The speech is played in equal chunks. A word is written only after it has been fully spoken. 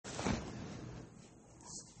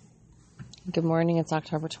Good morning, it's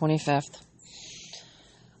October 25th.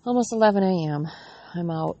 Almost 11 a.m. I'm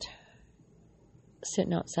out,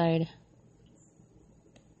 sitting outside.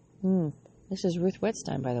 This is Ruth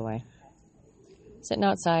Whitstein, by the way. Sitting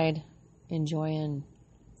outside, enjoying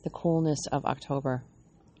the coolness of October.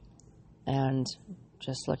 And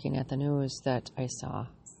just looking at the news that I saw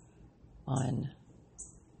on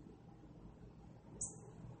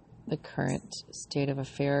the current state of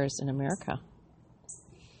affairs in America.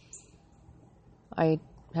 I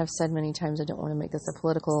have said many times I don't want to make this a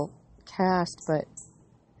political cast, but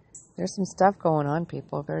there's some stuff going on,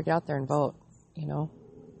 people. Better get out there and vote,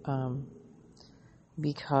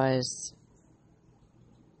 because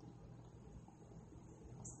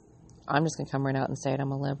I'm just going to come right out and say it.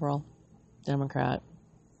 I'm a liberal Democrat.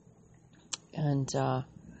 And our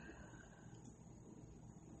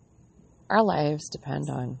lives depend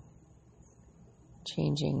on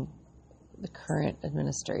changing the current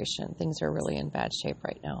administration. Things are really in bad shape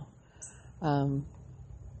right now.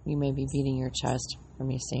 You may be beating your chest for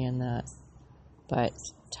me saying that, but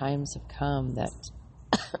times have come that,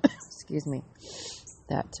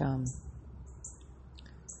 that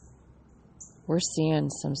we're seeing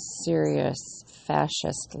some serious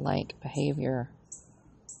fascist-like behavior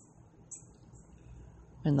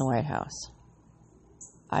in the White House.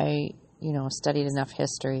 I, studied enough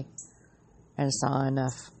history and saw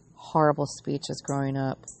enough horrible speeches growing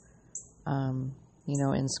up,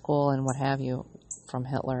 in school and what have you, from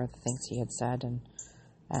Hitler, the things he had said,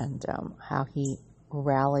 and how he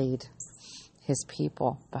rallied his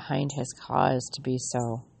people behind his cause to be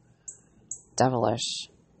so devilish.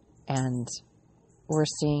 And we're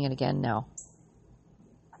seeing it again now.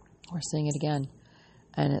 We're seeing it again,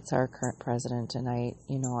 and it's our current president. And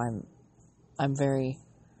I'm very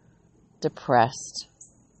depressed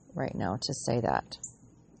right now to say that.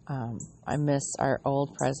 I miss our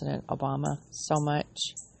old President Obama so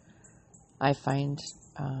much. I find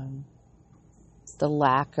the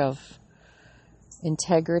lack of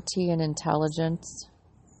integrity and intelligence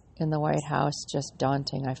in the White House just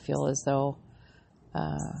daunting. I feel as though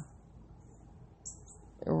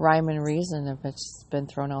rhyme and reason have just been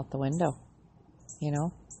thrown out the window.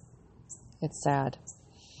 It's sad.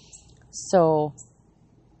 So,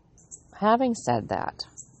 having said that,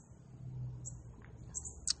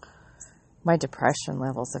 my depression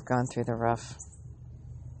levels have gone through the roof.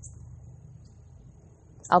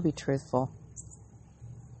 I'll be truthful.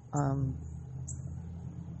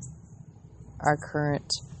 Our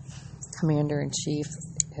current commander-in-chief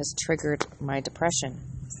has triggered my depression.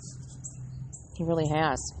 He really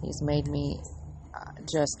has. He's made me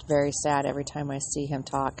just very sad every time I see him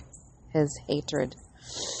talk. His hatred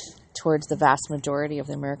towards the vast majority of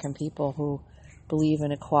the American people who believe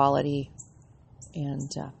in equality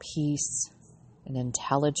and peace and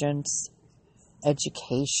intelligence,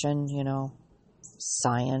 education,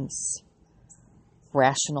 science,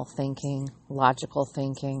 rational thinking, logical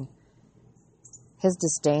thinking. His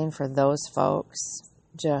disdain for those folks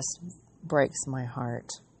just breaks my heart.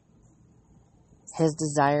 His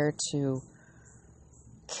desire to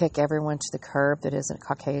kick everyone to the curb that isn't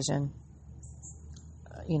Caucasian,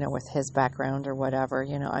 with his background or whatever,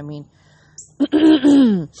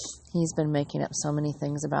 he's been making up so many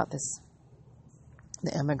things about the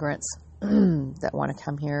immigrants that want to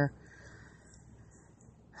come here.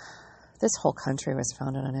 This whole country was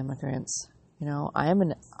founded on immigrants. I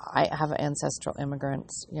have ancestral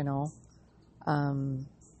immigrants,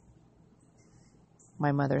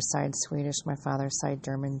 my mother's side Swedish, my father's side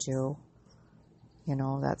German Jew.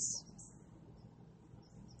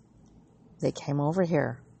 They came over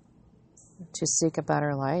here to seek a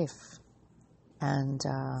better life. And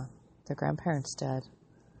their grandparents did.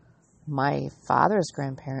 My father's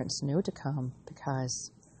grandparents knew to come because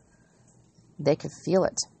they could feel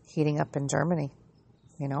it heating up in Germany,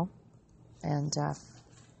 And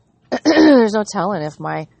there's no telling if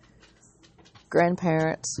my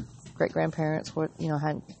grandparents, great-grandparents would,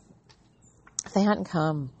 if they hadn't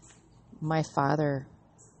come, my father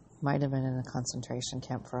might have been in a concentration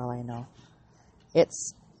camp for all I know.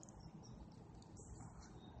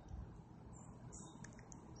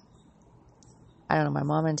 I don't know, my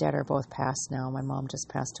mom and dad are both passed now. My mom just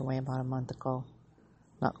passed away about a month ago.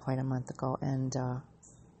 Not quite a month ago. And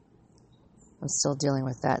I'm still dealing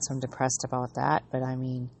with that, so I'm depressed about that. But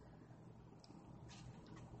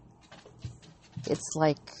it's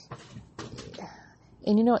like,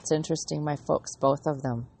 and it's interesting, my folks, both of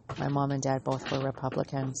them, my mom and dad both were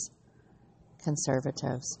Republicans,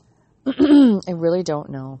 conservatives. I really don't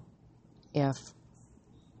know if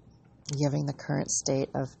giving the current state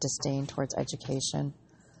of disdain towards education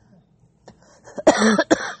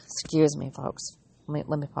Excuse me, folks. Let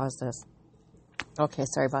me pause this. Okay,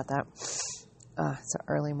 sorry about that. It's an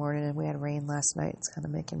early morning and we had rain last night. It's kind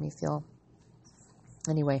of making me feel...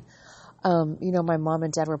 Anyway, my mom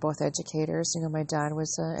and dad were both educators. My dad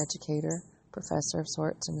was an educator, professor of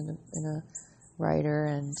sorts, and a writer.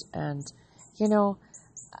 And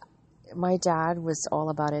my dad was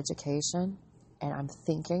all about education. And I'm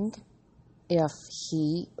thinking if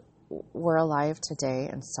he were alive today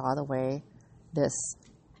and saw the way this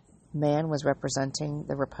man was representing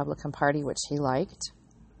the Republican Party, which he liked,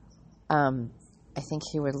 I think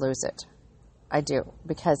he would lose it. I do.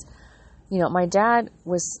 Because, my dad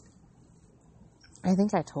was, I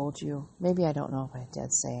think I told you, maybe I don't know if I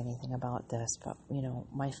did say anything about this, but,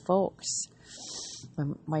 my folks,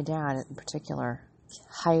 my dad in particular,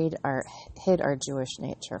 hid our Jewish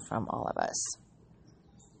nature from all of us.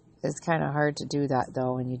 It's kind of hard to do that,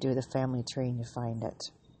 though, when you do the family tree and you find it.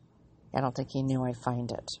 I don't think he knew I'd find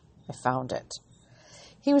it. I found it.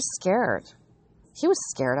 He was scared. He was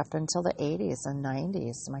scared up until the 80s and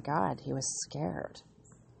 90s. My God, he was scared.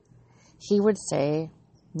 He would say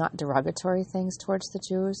not derogatory things towards the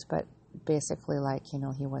Jews, but basically like, he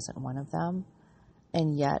wasn't one of them.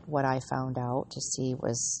 And yet what I found out to see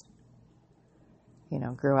was,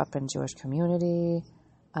 grew up in Jewish community,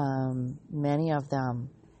 many of them,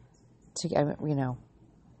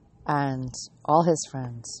 and all his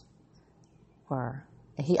friends were...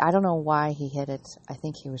 I don't know why he hid it. I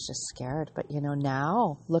think he was just scared. But,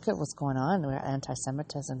 now, look at what's going on with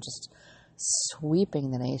anti-Semitism just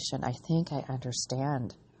sweeping the nation. I think I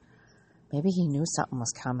understand. Maybe he knew something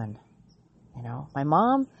was coming. My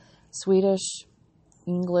mom, Swedish,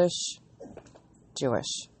 English,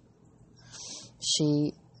 Jewish.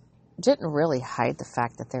 She didn't really hide the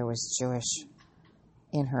fact that there was Jewish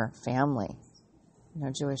in her family.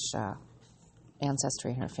 Jewish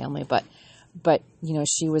ancestry in her family. But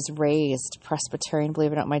she was raised Presbyterian,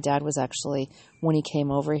 believe it or not. My dad was actually, when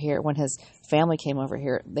his family came over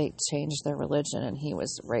here, they changed their religion and he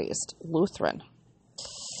was raised Lutheran.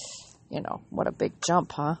 What a big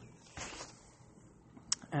jump, huh?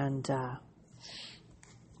 And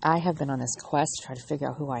I have been on this quest to try to figure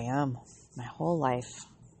out who I am my whole life,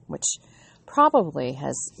 which probably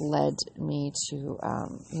has led me to,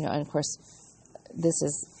 and of course, this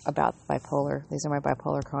is about bipolar. These are my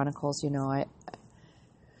bipolar chronicles.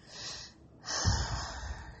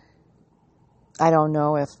 I don't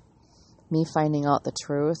know if me finding out the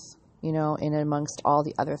truth, in amongst all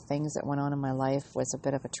the other things that went on in my life was a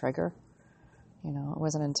bit of a trigger. It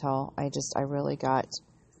wasn't until I really got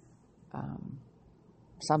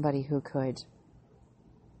somebody who could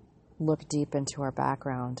look deep into our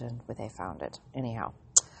background and they found it. Anyhow.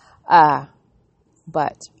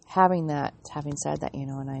 But having said that,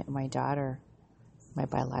 and my daughter, my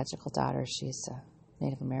biological daughter, she's a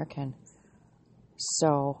Native American.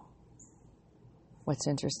 So what's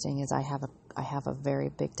interesting is I have a very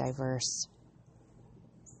big, diverse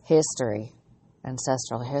history,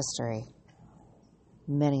 ancestral history,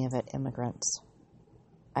 many of it immigrants.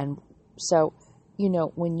 And so,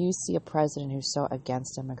 when you see a president who's so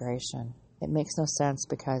against immigration, it makes no sense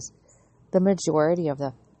because the majority of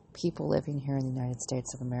the people living here in the United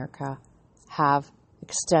States of America have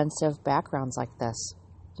extensive backgrounds like this.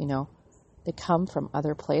 They come from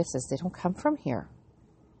other places. They don't come from here.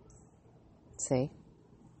 See?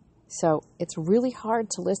 So it's really hard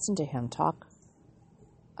to listen to him talk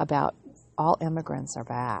about all immigrants are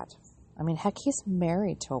bad. I mean, heck, he's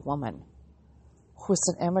married to a woman who's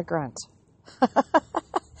an immigrant.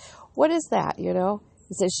 What is that,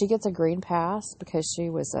 He says she gets a green pass because she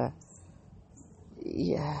was a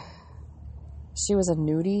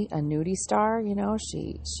nudie star,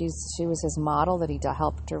 she was his model that he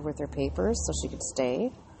helped her with her papers so she could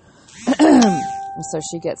stay. And so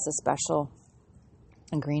she gets a special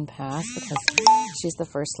green pass because she's the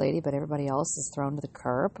first lady, but everybody else is thrown to the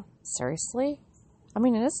curb. Seriously? I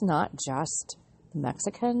mean, and it's not just the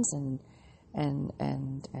Mexicans and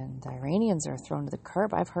the Iranians are thrown to the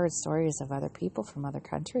curb. I've heard stories of other people from other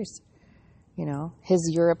countries.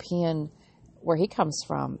 His European, where he comes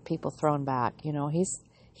from, people thrown back.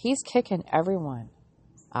 He's kicking everyone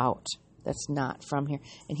out that's not from here.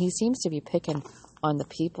 And he seems to be picking on the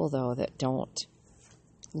people, though, that don't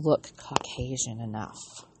look Caucasian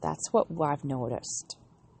enough. That's what I've noticed.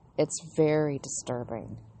 It's very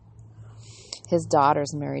disturbing. His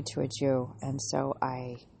daughter's married to a Jew, and so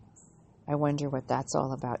I wonder what that's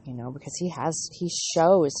all about, because he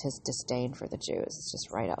shows his disdain for the Jews. It's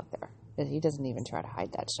just right out there. He doesn't even try to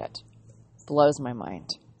hide that shit. Blows my mind.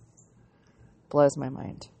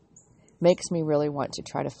 Makes me really want to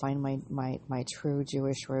try to find my true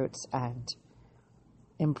Jewish roots and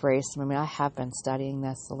embrace them. I mean, I have been studying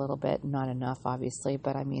this a little bit, not enough, obviously,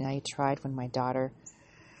 but I mean, I tried when my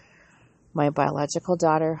biological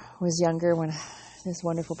daughter was younger, when this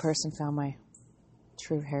wonderful person found my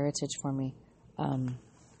true heritage for me.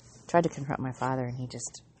 Tried to confront my father, and he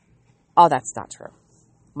just, oh, that's not true.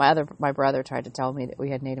 My brother tried to tell me that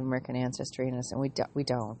we had Native American ancestry in us, and we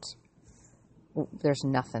don't. There's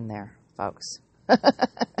nothing there, folks.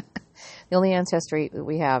 The only ancestry that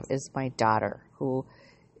we have is my daughter, who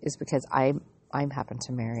is because I happen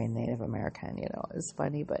to marry a Native American. You know, it's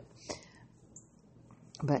funny, but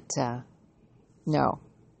no,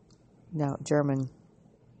 German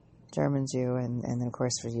Jew, and then of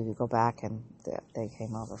course for you go back and they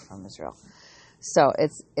came over from Israel. So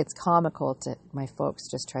it's comical to my folks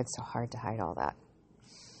just tried so hard to hide all that.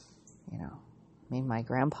 You know, I mean, my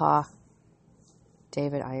grandpa,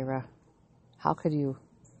 David Ira, how could you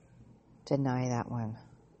deny that one?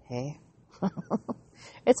 Hey,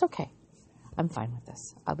 it's okay. I'm fine with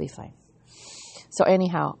this. I'll be fine. So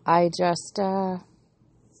anyhow, I just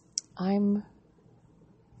I'm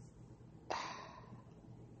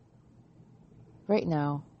right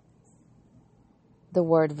now. The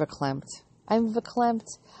word verklempt. I'm verklempt.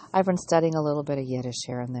 I've been studying a little bit of Yiddish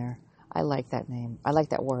here and there. I like that name. I like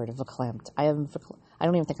that word, verklempt. I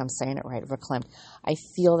don't even think I'm saying it right, verklempt. I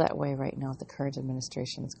feel that way right now with the current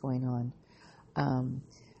administration that's going on.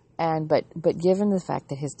 But given the fact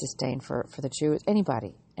that his disdain for the Jews,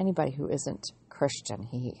 anybody who isn't Christian,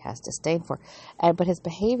 he has disdain for. But his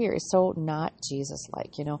behavior is so not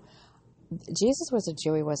Jesus-like. You know, Jesus was a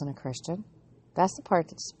Jew. He wasn't a Christian. That's the part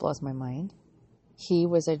that just blows my mind. He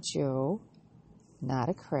was a Jew, not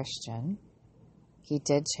a Christian. He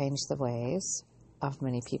did change the ways of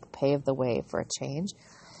many people, paved the way for a change.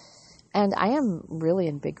 And I am really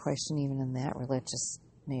in big question even in that religious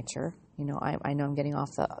nature. You know, I know I'm getting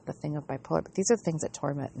off the thing of bipolar, but these are things that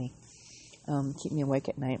torment me, keep me awake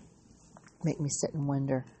at night, make me sit and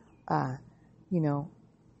wonder, you know,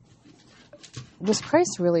 was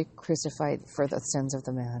Christ really crucified for the sins of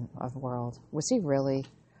the man of the world? Was he really?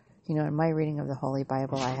 You know, in my reading of the Holy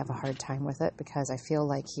Bible, I have a hard time with it because I feel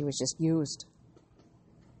like he was just used.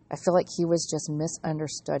 I feel like he was just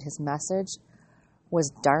misunderstood. His message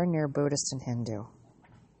was darn near Buddhist and Hindu.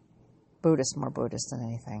 More Buddhist than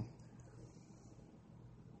anything.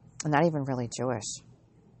 And not even really Jewish.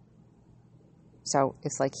 So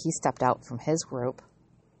it's like he stepped out from his group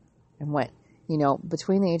and went, you know,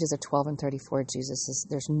 between the ages of 12 and 34,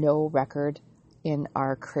 there's no record in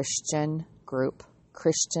our Christian group,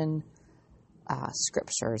 Christian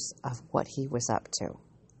scriptures of what he was up to.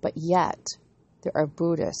 But yet, there are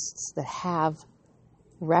Buddhists that have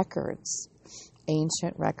records,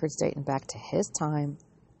 ancient records dating back to his time,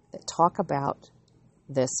 that talk about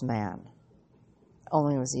this man.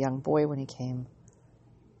 Only was a young boy when he came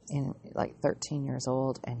in, like 13 years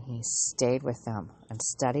old, and he stayed with them and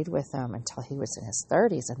studied with them until he was in his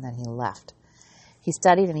 30s, and then he left. He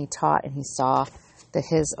studied and he taught, and he saw that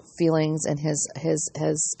his feelings and his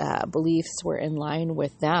beliefs were in line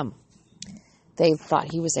with them. They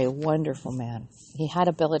thought he was a wonderful man. He had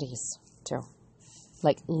abilities too,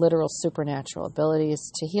 like literal supernatural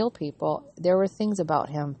abilities to heal people. There were things about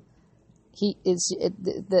him.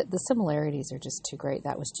 The similarities are just too great.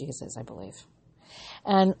 That was Jesus, I believe.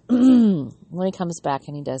 And when he comes back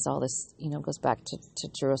and he does all this, you know, goes back to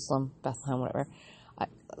Jerusalem, Bethlehem, whatever.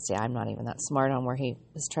 I'm not even that smart on where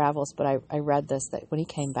his travels, but I read this, that when he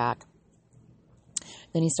came back,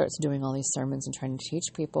 then he starts doing all these sermons and trying to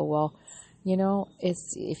teach people. Well, you know,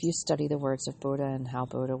 if you study the words of Buddha and how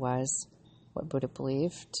Buddha was, what Buddha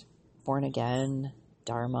believed, born again,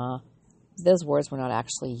 Dharma, those words were not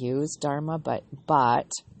actually used, Dharma, but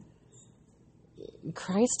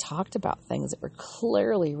Christ talked about things that were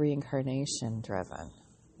clearly reincarnation driven.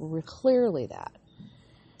 Were clearly that.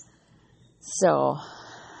 So,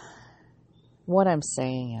 what I'm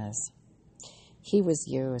saying is, he was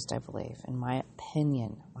used, I believe, in my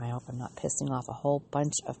opinion. I hope I'm not pissing off a whole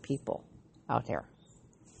bunch of people out here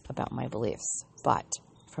about my beliefs. But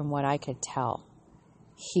from what I could tell,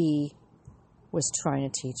 he was trying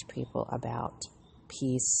to teach people about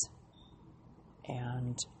peace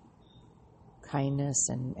and kindness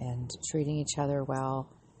and treating each other well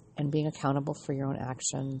and being accountable for your own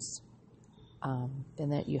actions.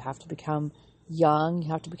 And that you have to become young,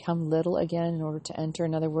 you have to become little again in order to enter.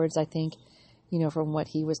 In other words, I think, you know, from what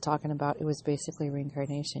he was talking about, it was basically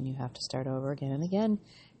reincarnation. You have to start over again and again,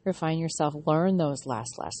 refine yourself, learn those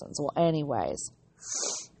last lessons. Well, anyways,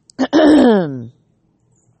 and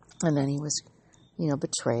then he was, you know,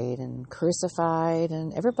 betrayed and crucified,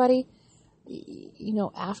 and everybody, you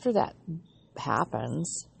know, after that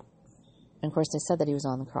happens, And of course, they said that he was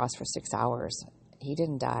on the cross for 6 hours. He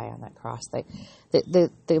didn't die on that cross.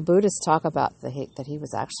 The Buddhists talk about that he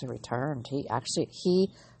was actually returned. He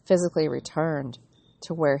physically returned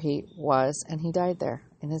to where he was, and he died there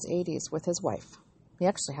in his 80s with his wife. He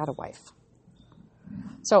actually had a wife.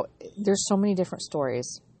 So there's so many different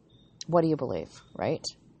stories. What do you believe, right?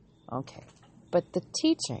 Okay. But the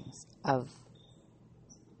teachings of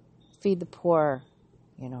feed the poor,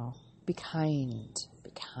 be kind,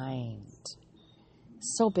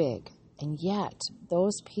 so big. And yet,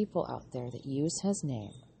 those people out there that use his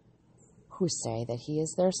name, who say that he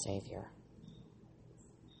is their Savior,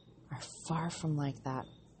 are far from like that.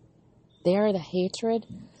 They are the hatred.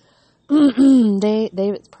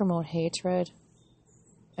 They promote hatred,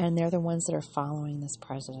 and they're the ones that are following this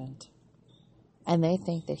president. And they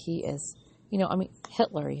think that he is,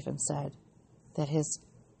 Hitler even said that his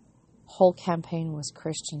whole campaign was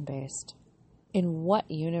Christian-based. In what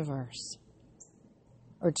universe?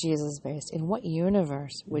 Or Jesus-based. In what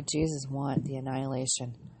universe would Jesus want the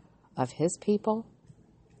annihilation of his people?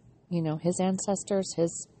 His ancestors,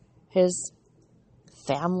 his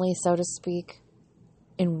family, so to speak.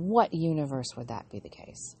 In what universe would that be the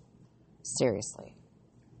case? Seriously.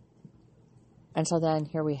 And so then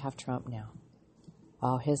here we have Trump now.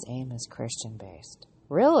 Oh, his aim is Christian-based.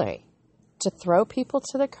 Really? To throw people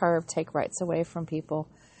to the curb, take rights away from people.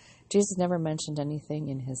 Jesus never mentioned anything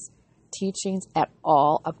in his teachings at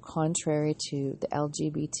all, up contrary to the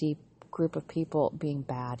LGBT group of people being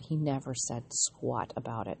bad. He never said squat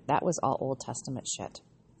about it. That was all Old Testament shit.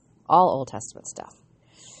 All Old Testament stuff.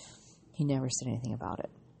 He never said anything about it.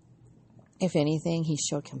 If anything, he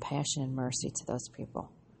showed compassion and mercy to those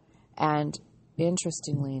people. And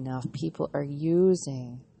interestingly enough, people are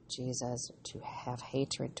using Jesus to have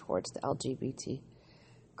hatred towards the LGBT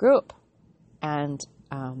group. And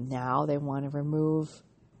now they want to remove.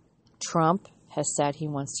 Trump has said he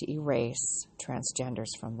wants to erase transgenders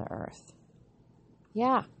from the earth.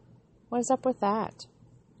 Yeah. What is up with that?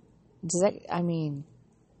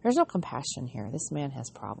 There's no compassion here. This man has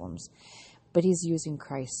problems. But he's using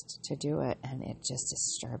Christ to do it, and it just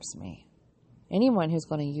disturbs me. Anyone who's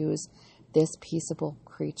going to use this peaceable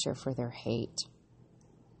creature for their hate,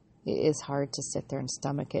 it is hard to sit there and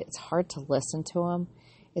stomach it. It's hard to listen to them.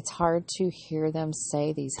 It's hard to hear them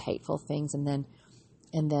say these hateful things, and then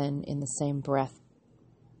in the same breath,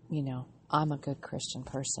 I'm a good Christian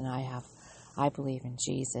person. I believe in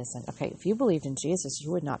Jesus. And okay, if you believed in Jesus,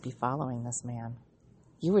 you would not be following this man.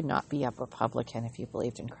 You would not be a Republican if you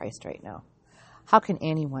believed in Christ right now. How can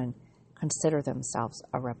anyone consider themselves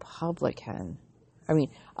a Republican?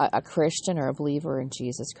 A Christian or a believer in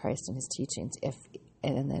Jesus Christ and his teachings,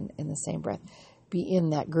 and then in the same breath, be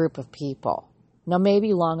in that group of people. Now,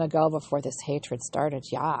 maybe long ago before this hatred started,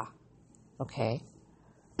 yeah, okay,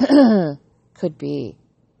 could be.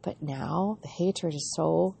 But now the hatred is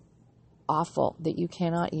so awful that you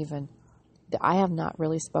cannot even, that I have not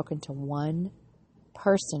really spoken to one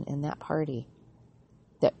person in that party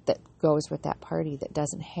that goes with that party that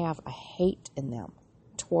doesn't have a hate in them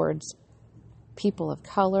towards people of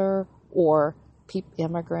color or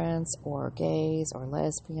immigrants or gays or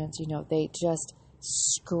lesbians. They just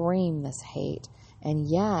scream this hate, and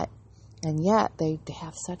yet they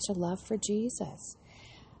have such a love for Jesus.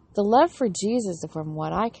 The love for Jesus, from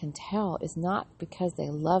what I can tell, is not because they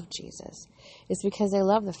love Jesus. It's because they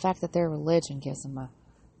love the fact that their religion gives them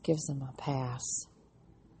a pass.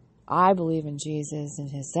 I believe in Jesus and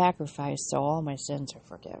his sacrifice, so all my sins are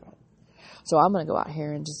forgiven. So I'm going to go out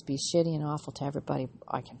here and just be shitty and awful to everybody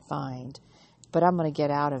I can find. But I'm going to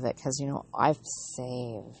get out of it because, I've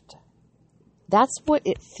saved. That's what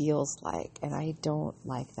it feels like. And I don't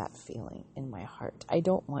like that feeling in my heart. I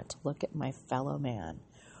don't want to look at my fellow man,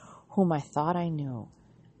 whom I thought I knew.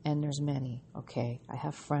 And there's many, okay? I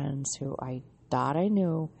have friends who I thought I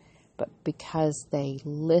knew, but because they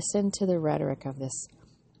listened to the rhetoric of this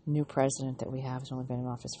new president that we have, who's only been in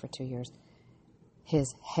office for 2 years,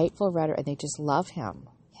 his hateful rhetoric, and they just love him.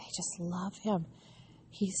 They just love him.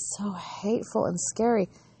 He's so hateful and scary,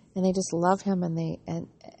 and they just love him, and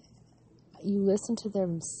you listen to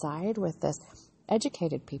them side with this.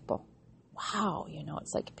 Educated people. Wow,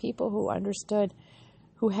 it's like people who understood,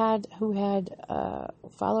 who had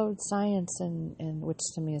followed science and which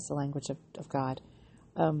to me is the language of God,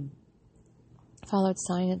 followed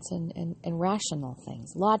science and rational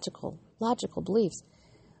things, logical beliefs,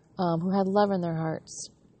 who had love in their hearts.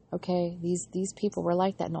 Okay, these people were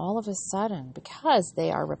like that, and all of a sudden, because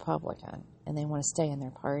they are Republican and they want to stay in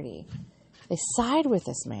their party, they side with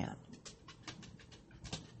this man.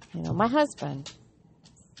 My husband,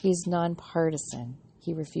 he's nonpartisan.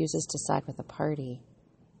 He refuses to side with a party.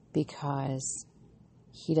 because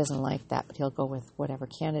he doesn't like that, but he'll go with whatever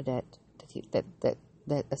candidate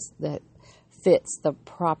that fits the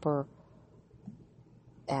proper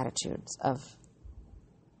attitudes of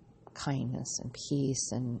kindness and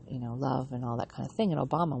peace and, love and all that kind of thing. And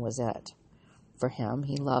Obama was it for him.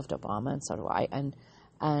 He loved Obama, and so do I.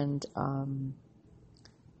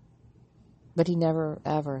 But he never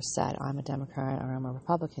ever said, I'm a Democrat or I'm a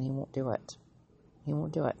Republican. He won't do it. He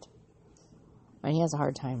won't do it. And he has a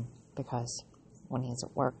hard time because when he's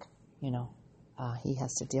at work, he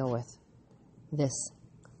has to deal with this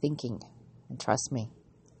thinking. And trust me,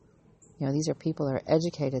 these are people that are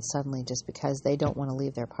educated suddenly just because they don't want to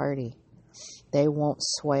leave their party. They won't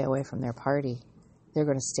sway away from their party. They're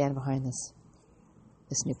going to stand behind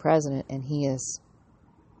this new president, and he is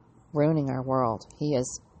ruining our world. He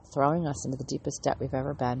is throwing us into the deepest debt we've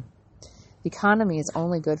ever been. The economy is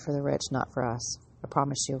only good for the rich, not for us. I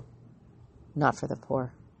promise you. Not for the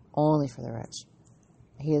poor. Only for the rich.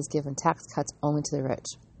 He has given tax cuts only to the rich,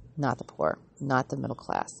 not the poor, not the middle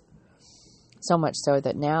class. So much so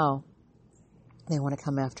that now they want to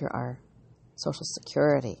come after our Social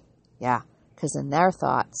Security. Yeah, because in their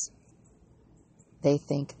thoughts, they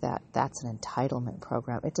think that that's an entitlement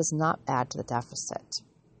program. It does not add to the deficit.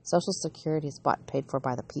 Social Security is bought and paid for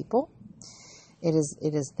by the people. It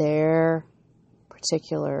is their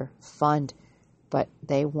particular fund, but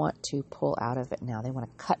they want to pull out of it now. They want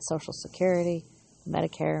to cut Social Security,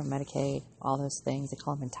 Medicare, Medicaid, all those things. They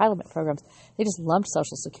call them entitlement programs. They just lumped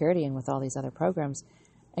Social Security in with all these other programs,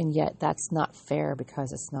 and yet that's not fair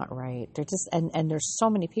because it's not right. They're just and there's so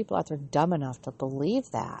many people out there dumb enough to believe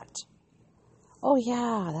that. Oh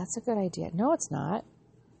yeah, that's a good idea. No, it's not.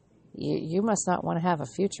 You must not want to have a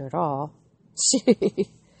future at all.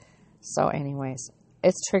 So anyways,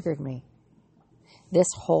 it's triggered me. This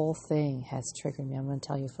whole thing has triggered me. I'm going to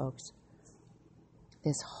tell you folks.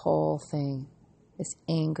 This whole thing, this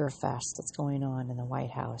anger fest that's going on in the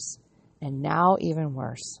White House. And now even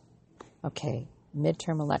worse. Okay,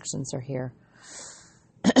 midterm elections are here.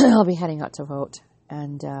 I'll be heading out to vote.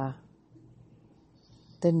 And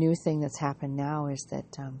the new thing that's happened now is that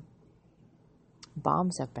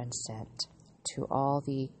bombs have been sent to all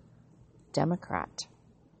the Democrat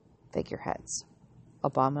figureheads.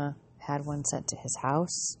 Obama had one sent to his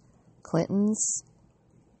house. Clinton's,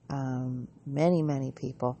 many, many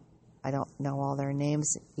people. I don't know all their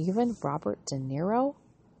names. Even Robert De Niro,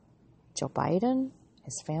 Joe Biden,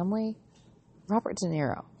 his family. Robert De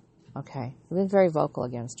Niro, okay, he's been very vocal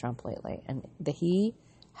against Trump lately, and he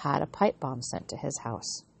had a pipe bomb sent to his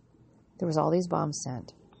house. There was all these bombs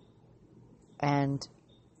sent. And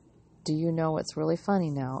do you know what's really funny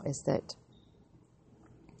now is that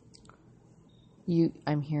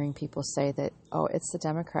I'm hearing people say that, oh, it's the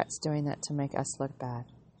Democrats doing that to make us look bad.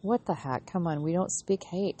 What the heck? Come on, we don't speak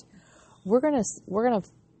hate. We're gonna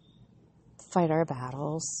fight our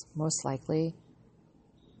battles most likely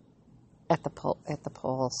at the polls, at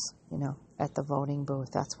the voting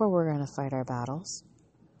booth. That's where we're gonna fight our battles.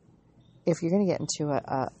 If you're gonna get into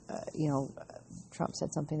Trump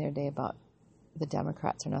said something the other day about the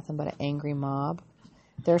Democrats are nothing but an angry mob.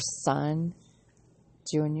 Their son,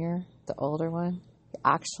 Junior, the older one,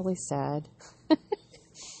 actually said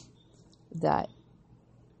that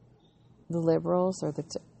the liberals are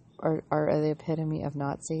the epitome of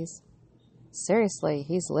Nazis. Seriously,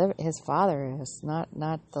 his father is not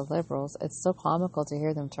the liberals. It's so comical to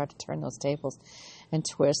hear them try to turn those tables and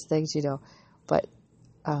twist things, But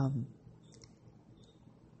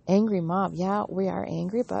angry mob, yeah, we are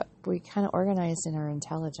angry, but we kind of organized in our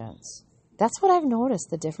intelligence. That's what I've noticed,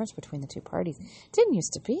 the difference between the two parties. It didn't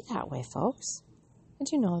used to be that way, folks. Did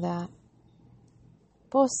you know that?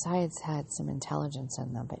 Both sides had some intelligence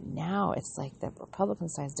in them, but now it's like the Republican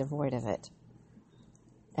side's devoid of it.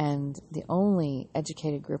 And the only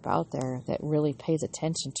educated group out there that really pays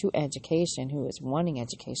attention to education, who is wanting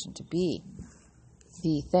education to be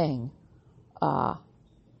the thing,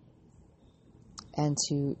 and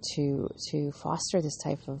to foster this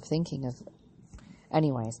type of thinking of,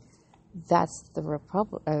 anyways, that's the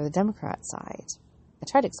Democrat side. I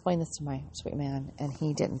tried to explain this to my sweet man, and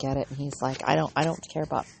he didn't get it. And he's like, I don't care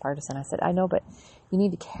about partisan. I said, I know, but you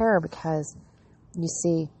need to care because, you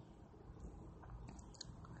see,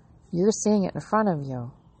 you're seeing it in front of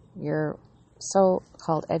you. Your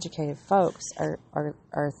so-called educated folks are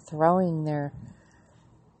throwing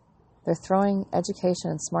education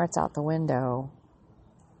and smarts out the window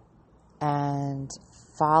and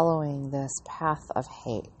following this path of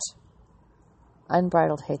hate.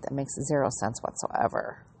 Unbridled hate that makes zero sense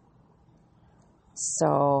whatsoever.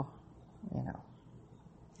 So,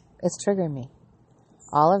 it's triggering me.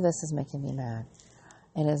 All of this is making me mad.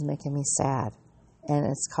 and it's making me sad, and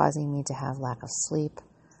it's causing me to have lack of sleep.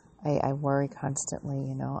 I worry constantly,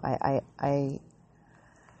 you know.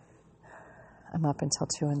 I'm up until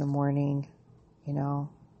 2 a.m, you know.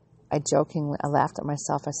 I laughed at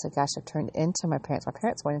myself. I said, gosh, I've turned into my parents. My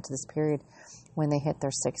parents went into this period when they hit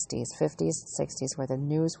their 60s, 50s, 60s, where the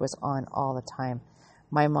news was on all the time.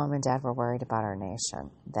 My mom and dad were worried about our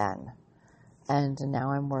nation then. And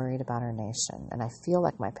now I'm worried about our nation. And I feel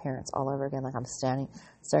like my parents all over again, like I'm staring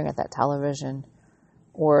at that television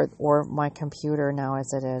or my computer now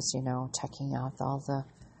as it is, you know, checking out all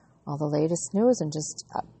the latest news and just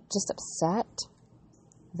upset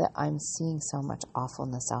that I'm seeing so much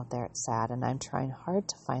awfulness out there. It's sad, and I'm trying hard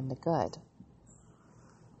to find the good.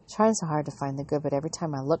 Trying so hard to find the good, but every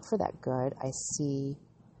time I look for that good, I see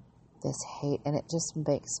this hate, and it just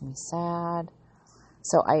makes me sad.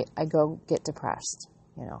 So I go get depressed,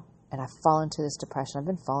 you know, and I fall into this depression. I've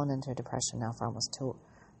been falling into depression now for almost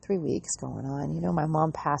 3 weeks going on. You know, my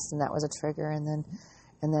mom passed, and that was a trigger, and then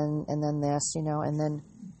this, you know, and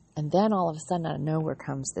then all of a sudden out of nowhere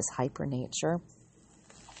comes this hyper nature.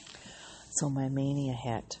 So my mania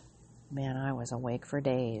hit. Man, I was awake for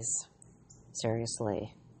days.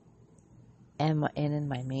 Seriously. And in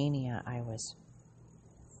my mania, I was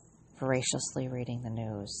voraciously reading the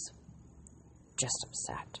news. Just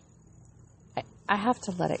upset. I have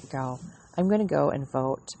to let it go. I'm going to go and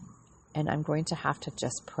vote, and I'm going to have to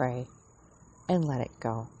just pray and let it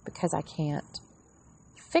go, because I can't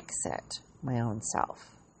fix it my own self,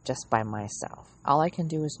 just by myself. All I can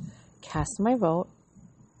do is cast my vote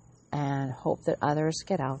and hope that others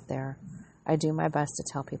get out there. I do my best to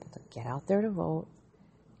tell people to get out there to vote,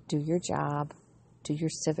 do your job, do your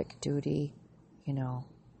civic duty, you know,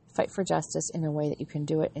 fight for justice in a way that you can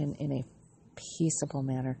do it in a peaceable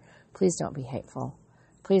manner. Please don't be hateful.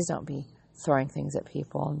 Please don't be throwing things at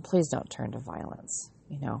people, and please don't turn to violence,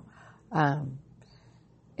 you know.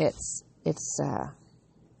 It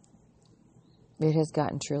has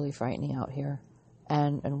gotten truly frightening out here,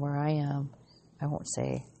 and where I am, I won't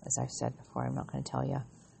say, as I've said before, I'm not going to tell you,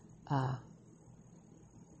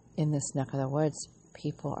 in this neck of the woods,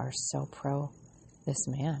 people are so pro this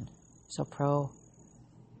man, so pro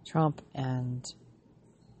Trump, and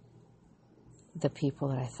the people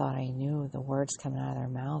that I thought I knew, the words coming out of their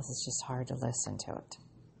mouths, it's just hard to listen to it.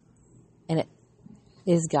 And it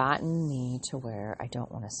has gotten me to where I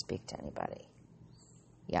don't want to speak to anybody.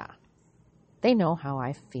 Yeah. They know how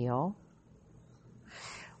I feel.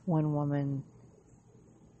 One woman,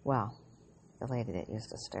 well, the lady that used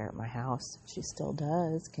to stare at my house, she still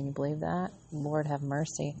does. Can you believe that? Lord have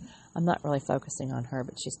mercy. I'm not really focusing on her,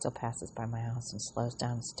 but she still passes by my house and slows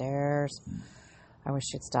down the stairs. I wish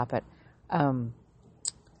she'd stop it.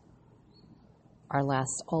 Our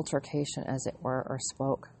last altercation, as it were, or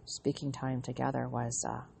speaking time together was,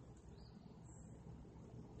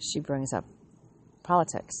 she brings up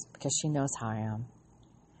politics because she knows how I am.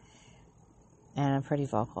 And I'm pretty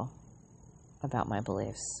vocal about my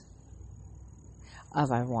beliefs. I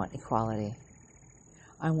want equality.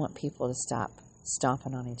 I want people to stop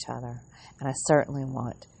stomping on each other. And I certainly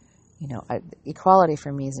want, you know, equality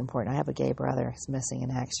for me is important. I have a gay brother who's missing in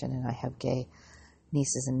action, and I have gay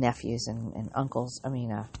nieces and nephews and uncles. And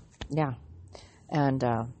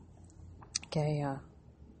gay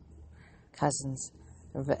cousins.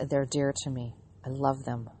 They're dear to me. I love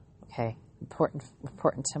them. Okay,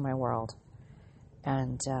 important to my world.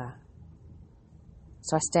 And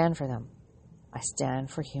so I stand for them. I stand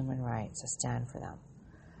for human rights. I stand for them.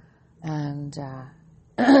 And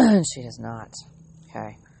she does not.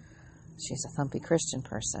 Okay. She's a thumpy Christian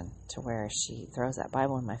person to where she throws that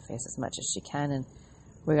Bible in my face as much as she can. And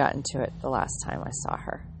we got into it the last time I saw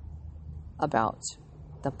her about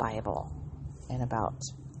the Bible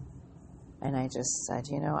and I just said,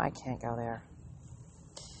 you know, I can't go there.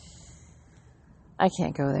 I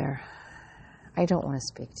can't go there. I don't want to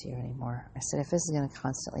speak to you anymore. I said, if this is going to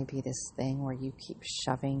constantly be this thing where you keep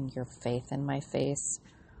shoving your faith in my face,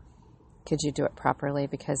 could you do it properly?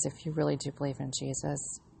 Because if you really do believe in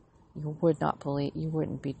Jesus, you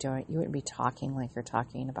wouldn't be talking like you're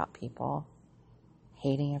talking about people,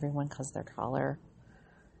 hating everyone because of their color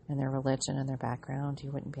and their religion and their background.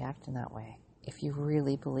 You wouldn't be acting that way. If you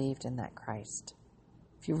really believed in that Christ,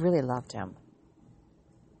 if you really loved him,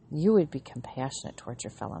 you would be compassionate towards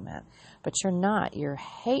your fellow man. But you're not. You're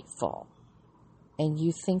hateful. And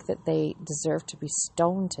you think that they deserve to be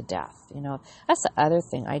stoned to death. You know, that's the other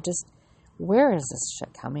thing. Where is this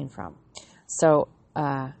shit coming from? So,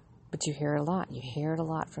 but you hear it a lot. You hear it a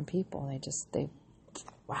lot from people.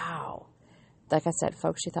 Wow. like I said,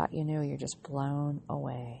 folks you thought you knew, you're just blown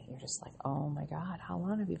away. You're just like, oh my God, how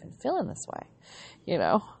long have you been feeling this way? You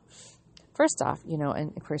know, first off, you know,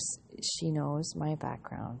 and of course she knows my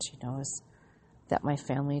background. She knows that my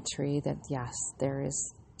family tree, that yes, there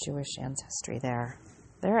is Jewish ancestry there.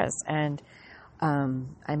 There is. And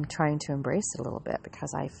I'm trying to embrace it a little bit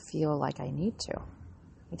because I feel like I need to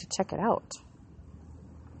check it out.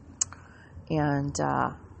 And,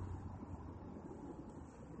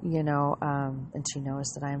 you know, and she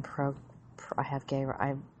knows that I'm pro gay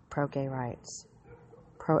rights,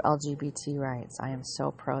 pro LGBT rights. I am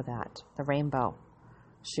so pro that. The rainbow,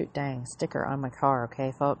 shoot dang, sticker on my car,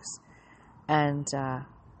 okay, folks? And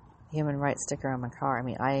human rights sticker on my car. I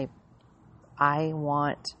mean,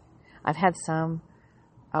 I've had some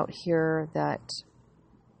out here that,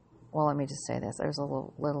 well, let me just say this. There was a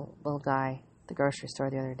little guy at the grocery store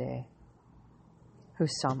the other day who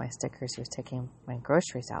saw my stickers. He was taking my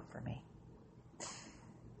groceries out for me.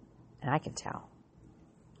 And I can tell.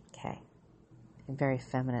 Okay. A very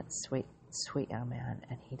feminine, sweet young man.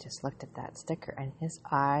 And he just looked at that sticker and his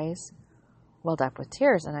eyes welled up with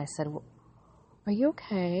tears. And I said, are you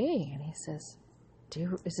okay? And he says,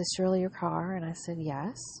 is this really your car? And I said,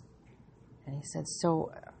 yes. And he said,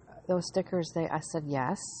 so those stickers, I said,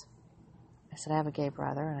 yes. I said, I have a gay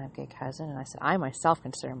brother and I have a gay cousin. And I said, I myself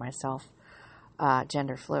consider myself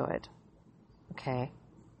gender fluid. Okay.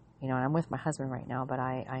 You know, and I'm with my husband right now, but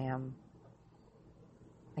I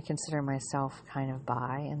consider myself kind of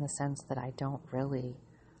bi in the sense that I don't really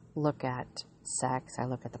look at sex. I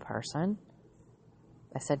look at the person.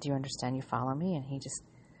 I said, do you understand? You follow me? And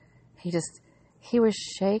he was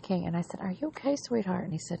shaking. And I said, are you okay, sweetheart?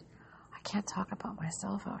 And he said, I can't talk about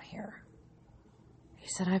myself out here. He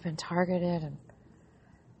said, I've been targeted. And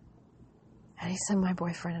he said, my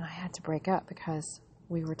boyfriend and I had to break up because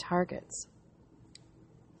we were targets.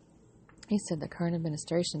 He said, the current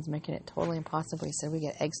administration's making it totally impossible. He said, we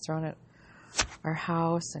get eggs thrown at our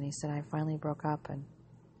house. And he said, I finally broke up and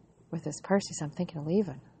with this person. He said, I'm thinking of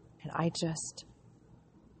leaving. And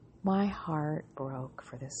my heart broke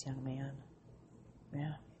for this young man.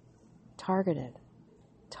 Yeah. Targeted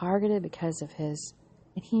because of his,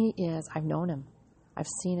 and he is, I've known him. I've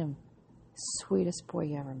seen him. Sweetest boy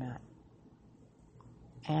you ever met.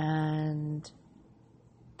 And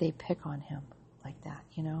they pick on him like that,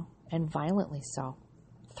 you know, and violently so.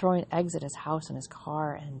 Throwing eggs at his house and his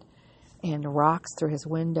car and rocks through his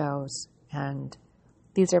windows. And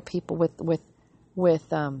these are people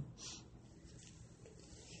with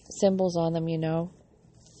symbols on them, you know.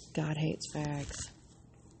 God hates fags.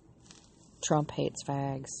 Trump hates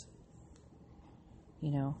fags.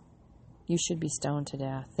 You know, you should be stoned to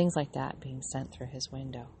death. Things like that being sent through his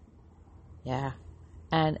window. Yeah.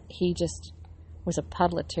 And he just was a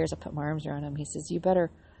puddle of tears. I put my arms around him. He says, you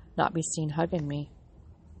better not be seen hugging me.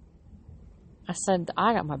 I said,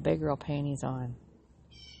 I got my big girl panties on.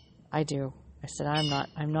 I do. I said,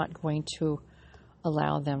 I'm not going to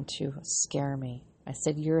allow them to scare me. I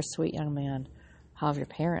said, you're a sweet young man. How do your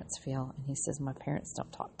parents feel? And he says, my parents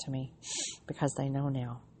don't talk to me because they know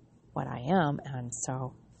now what I am. And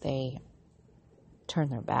so they turn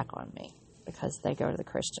their back on me because they go to the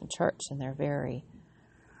Christian church and they're very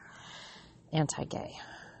anti-gay.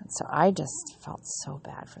 And so I just felt so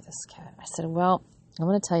bad for this kid. I said, well, I'm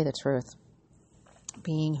going to tell you the truth.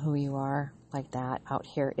 Being who you are like that out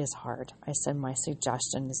here is hard. I said, my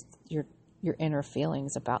suggestion is your inner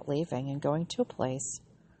feelings about leaving and going to a place.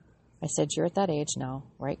 I said, you're at that age now,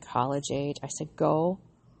 right? College age. I said, go.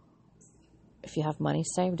 If you have money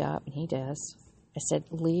saved up, and he does, I said,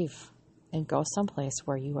 leave and go someplace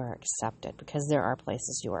where you are accepted, because there are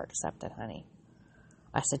places you are accepted, honey.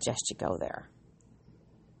 I suggest you go there.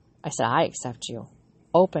 I said, I accept you.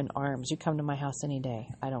 Open arms. You come to my house any day.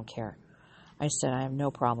 I don't care. I said, I have no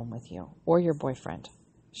problem with you or your boyfriend.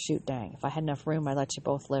 Shoot dang. If I had enough room, I'd let you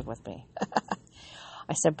both live with me.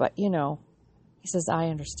 I said, but you know, he says, I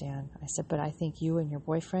understand. I said, but I think you and your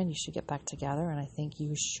boyfriend, you should get back together, and I think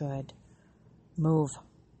you should move.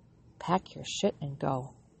 Pack your shit and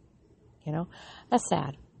go. You know? That's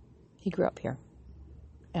sad. He grew up here.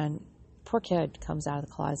 And poor kid comes out of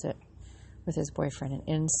the closet with his boyfriend, and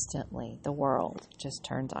instantly the world just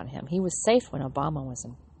turned on him. He was safe when Obama was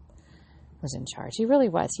in charge. He really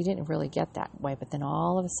was. He didn't really get that way, but then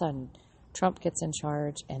all of a sudden Trump gets in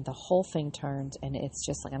charge and the whole thing turns, and it's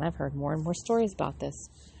just like, and I've heard more and more stories about this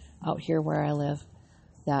out here where I live,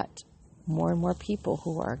 that more and more people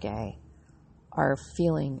who are gay are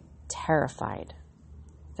feeling terrified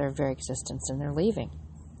of their very existence, and they're leaving.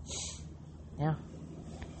 Yeah.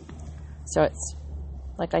 So it's,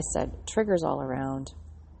 like I said, triggers all around.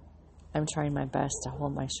 I'm trying my best to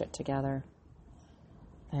hold my shit together.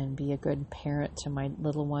 and be a good parent to my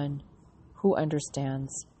little one who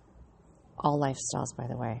understands all lifestyles, by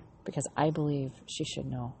the way, because I believe she should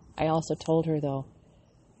know. I also told her, though,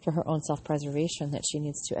 for her own self-preservation, that she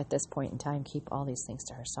needs to, at this point in time, keep all these things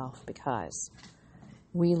to herself, because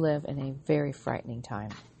we live in a very frightening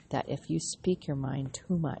time that if you speak your mind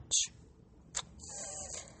too much,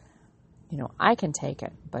 I can take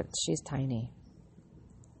it, but she's tiny,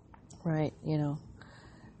 right?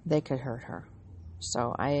 They could hurt her.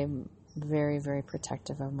 So I am very, very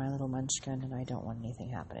protective of my little munchkin, and I don't want anything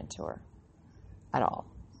happening to her at all.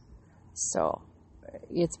 So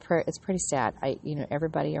it's pretty sad.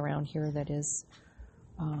 Everybody around here that is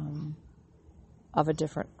of a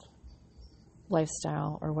different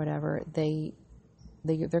lifestyle or whatever,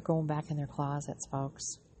 they're going back in their closets,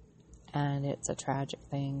 folks, and it's a tragic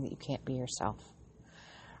thing that you can't be yourself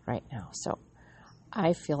right now. So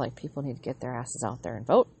I feel like people need to get their asses out there and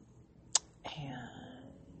vote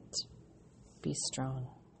and be strong.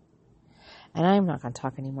 And I'm not going to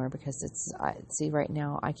talk anymore because right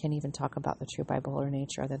now I can't even talk about the true bipolar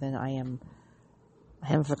nature other than I am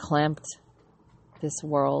verklempt. This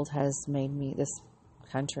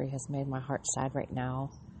country has made my heart sad right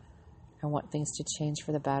now. I want things to change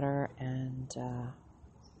for the better, and I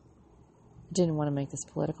didn't want to make this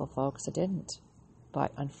political, folks. I didn't.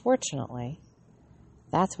 But unfortunately,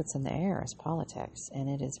 that's what's in the air is politics, and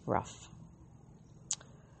it is rough.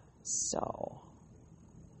 So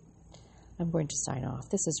I'm going to sign off.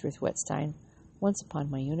 This is Ruth Whitstein, Once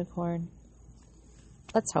Upon My Unicorn.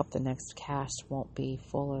 Let's hope the next cast won't be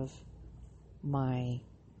full of my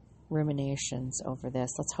ruminations over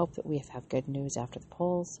this. Let's hope that we have good news after the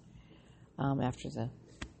polls, after the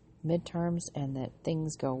midterms, and that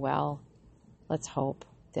things go well. Let's hope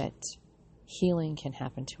that healing can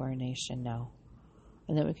happen to our nation now,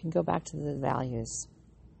 and that we can go back to the values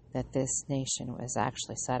that this nation was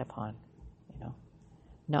actually set upon.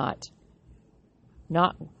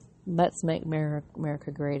 Not let's make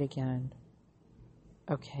America great again.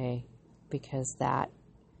 Okay, because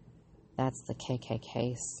that's the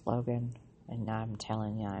KKK slogan, and I'm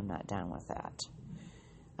telling you, I'm not down with that.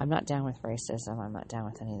 I'm not down with racism. I'm not down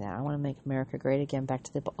with any of that. I want to make America great again, back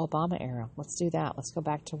to the Obama era. Let's do that. Let's go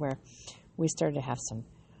back to where we started to have some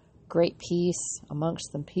great peace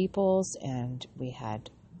amongst the peoples, and we had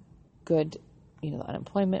good, the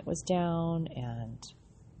unemployment was down, and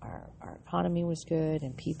our economy was good,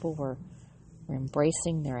 and people were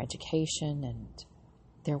embracing their education, and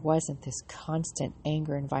there wasn't this constant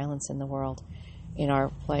anger and violence in the world in our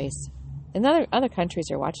place. And other countries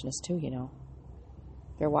are watching us too,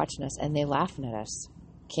 They're watching us, and they're laughing at us.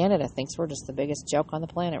 Canada thinks we're just the biggest joke on the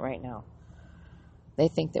planet right now. They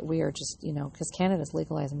think that we are just, because Canada's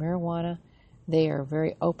legalized marijuana. They are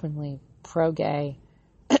very openly pro-gay.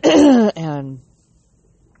 And,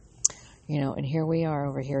 and here we are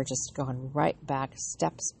over here just going right back,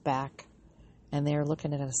 steps back. And they're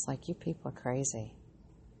looking at us like, you people are crazy.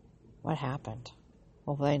 What happened?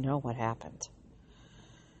 Well, they know what happened.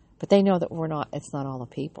 But they know that it's not all the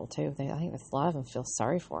people, too. I think a lot of them feel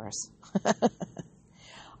sorry for us.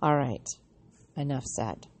 All right. Enough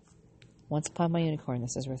said. Once Upon My Unicorn,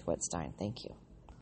 this is Ruth Whitstein. Thank you.